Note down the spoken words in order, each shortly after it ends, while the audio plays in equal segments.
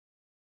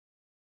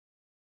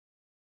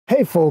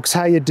Hey folks,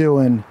 how you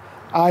doing?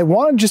 I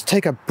want to just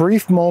take a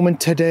brief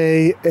moment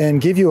today and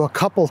give you a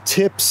couple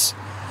tips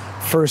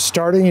for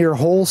starting your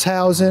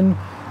Holzhausen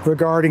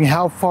regarding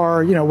how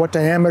far, what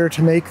diameter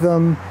to make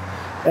them,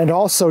 and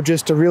also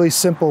just a really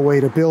simple way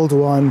to build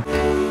one.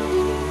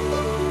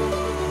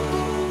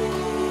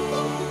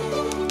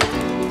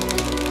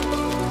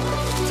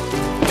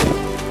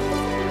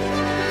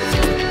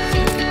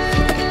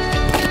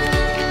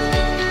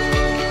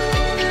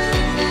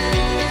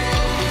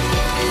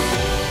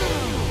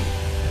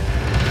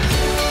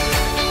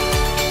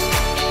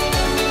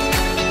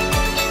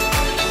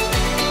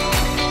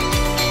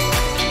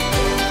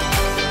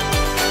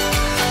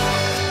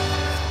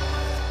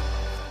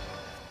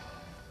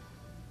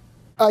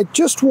 I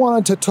just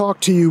wanted to talk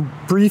to you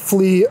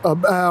briefly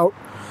about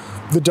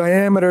the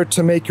diameter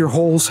to make your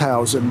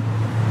Holzhausen.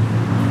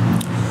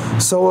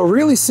 So a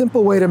really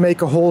simple way to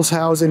make a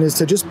Holzhausen is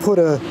to just put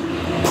a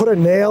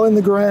nail in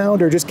the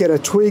ground, or just get a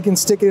twig and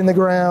stick it in the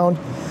ground,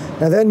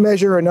 and then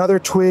measure another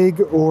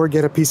twig or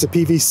get a piece of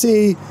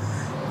PVC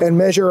and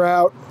measure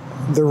out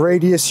the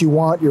radius you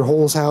want your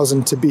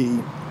Holzhausen to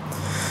be.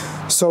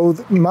 So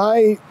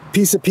my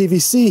piece of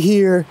PVC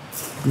here,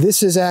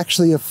 this is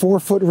actually a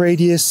 4-foot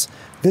radius.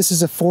 This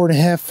is a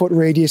 4.5-foot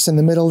radius in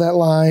the middle of that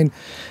line,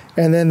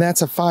 and then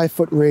that's a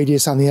 5-foot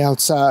radius on the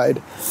outside.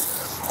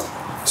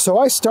 So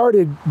I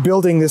started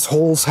building this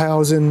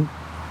Holzhausen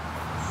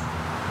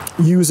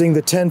using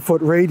the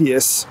 10-foot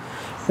radius,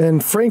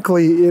 and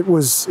frankly, it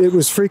was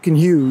freaking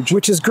huge,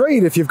 which is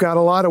great if you've got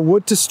a lot of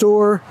wood to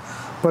store.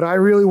 But I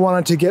really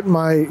wanted to get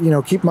my,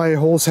 keep my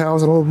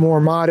Holzhausen a little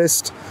more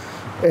modest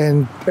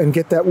and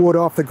get that wood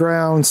off the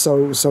ground,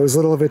 so as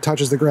little of it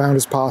touches the ground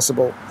as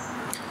possible.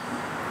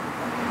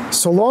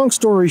 So long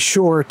story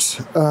short,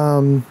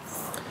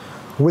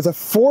 with a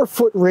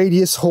 4-foot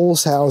radius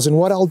Holzhausen,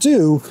 what I'll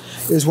do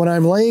is when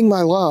I'm laying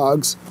my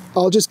logs,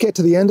 I'll just get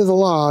to the end of the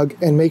log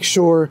and make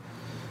sure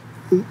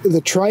the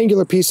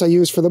triangular piece I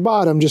use for the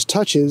bottom just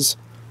touches,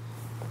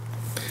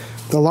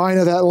 the line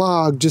of that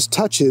log just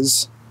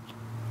touches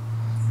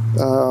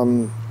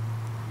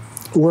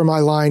where my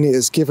line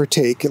is, give or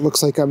take. It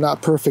looks like I'm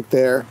not perfect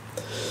there.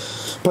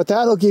 But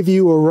that'll give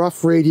you a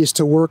rough radius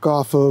to work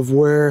off of,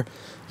 where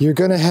you're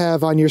going to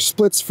have on your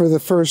splits for the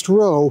first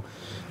row,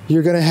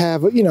 you're going to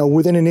have,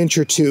 within an inch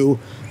or two,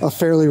 a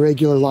fairly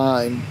regular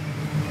line.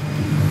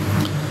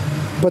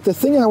 But the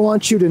thing I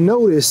want you to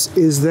notice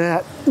is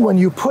that when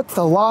you put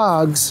the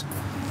logs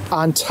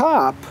on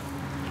top,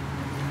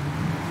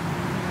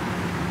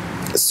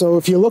 so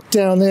if you look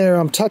down there,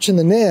 I'm touching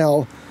the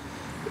nail,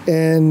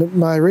 and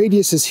my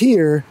radius is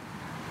here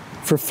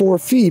for 4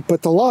 feet,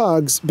 but the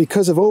logs,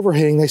 because of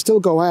overhang, they still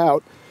go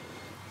out,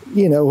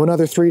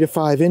 another 3 to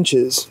 5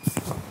 inches.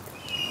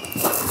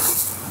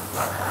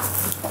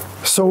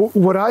 So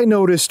what I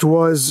noticed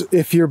was,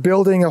 if you're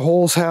building a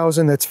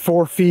Holzhausen that's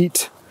 4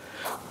 feet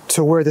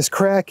to where this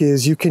crack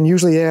is, you can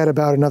usually add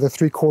about another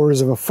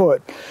 3/4 of a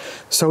foot.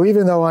 So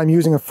even though I'm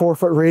using a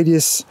 4-foot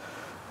radius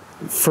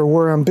for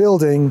where I'm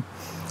building,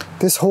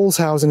 this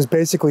Holzhausen is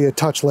basically a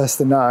touch less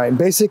than 9.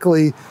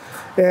 Basically,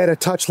 add a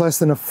touch less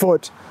than a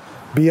foot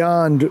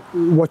beyond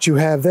what you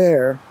have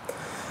there.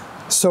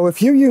 So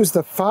if you use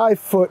the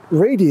 5-foot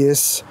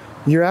radius,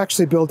 you're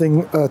actually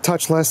building a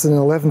touch less than an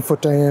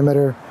 11-foot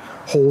diameter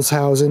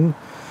Holzhausen.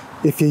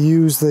 If you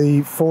use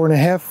the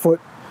 4.5-foot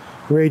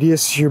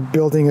radius, you're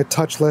building a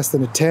touch less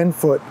than a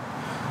 10-foot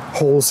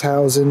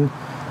Holzhausen.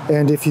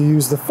 And if you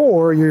use the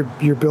 4,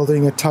 you're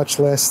building a touch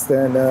less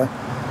than a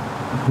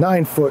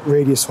 9-foot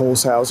radius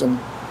Holzhausen,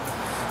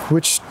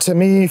 which to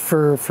me,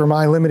 for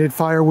my limited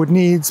firewood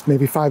needs,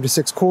 maybe 5 to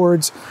 6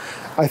 cords,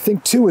 I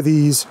think 2 of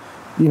these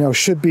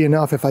should be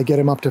enough if I get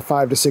them up to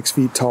 5 to 6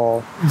 feet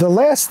tall. The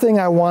last thing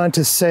I wanted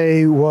to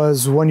say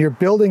was, when you're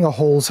building a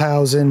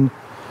Holzhausen,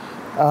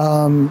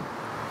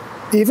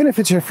 even if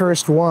it's your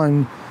first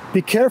one,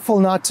 be careful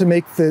not to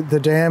make the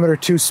diameter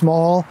too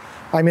small.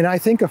 I mean, I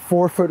think a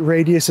 4-foot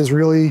radius is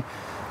really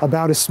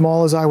about as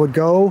small as I would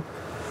go,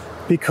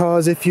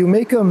 because if you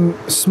make them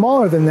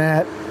smaller than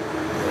that,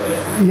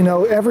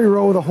 every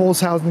row of the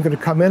Holzhausen is going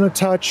to come in a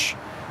touch,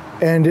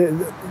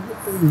 and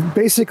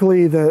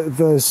basically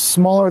the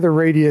smaller the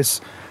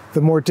radius,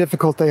 the more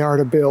difficult they are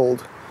to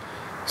build.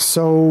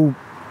 So,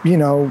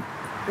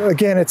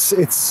 again,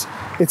 it's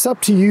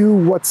up to you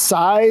what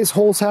size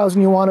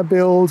Holzhausen you want to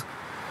build,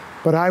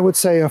 but I would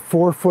say a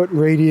 4-foot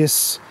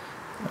radius,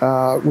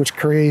 which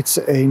creates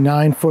a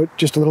 9-foot,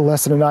 just a little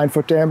less than a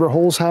 9-foot diameter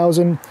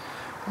Holzhausen,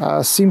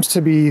 seems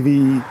to be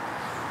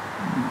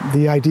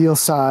the ideal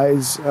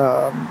size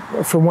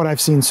from what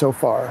I've seen so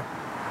far.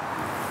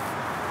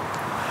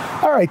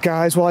 All right,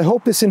 guys, well, I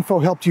hope this info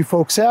helped you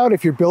folks out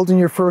if you're building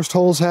your first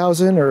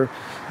Holzhausen, or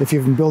if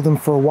you've been building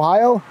them for a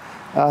while.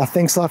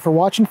 Thanks a lot for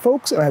watching,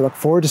 folks, and I look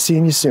forward to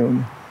seeing you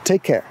soon.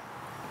 Take care.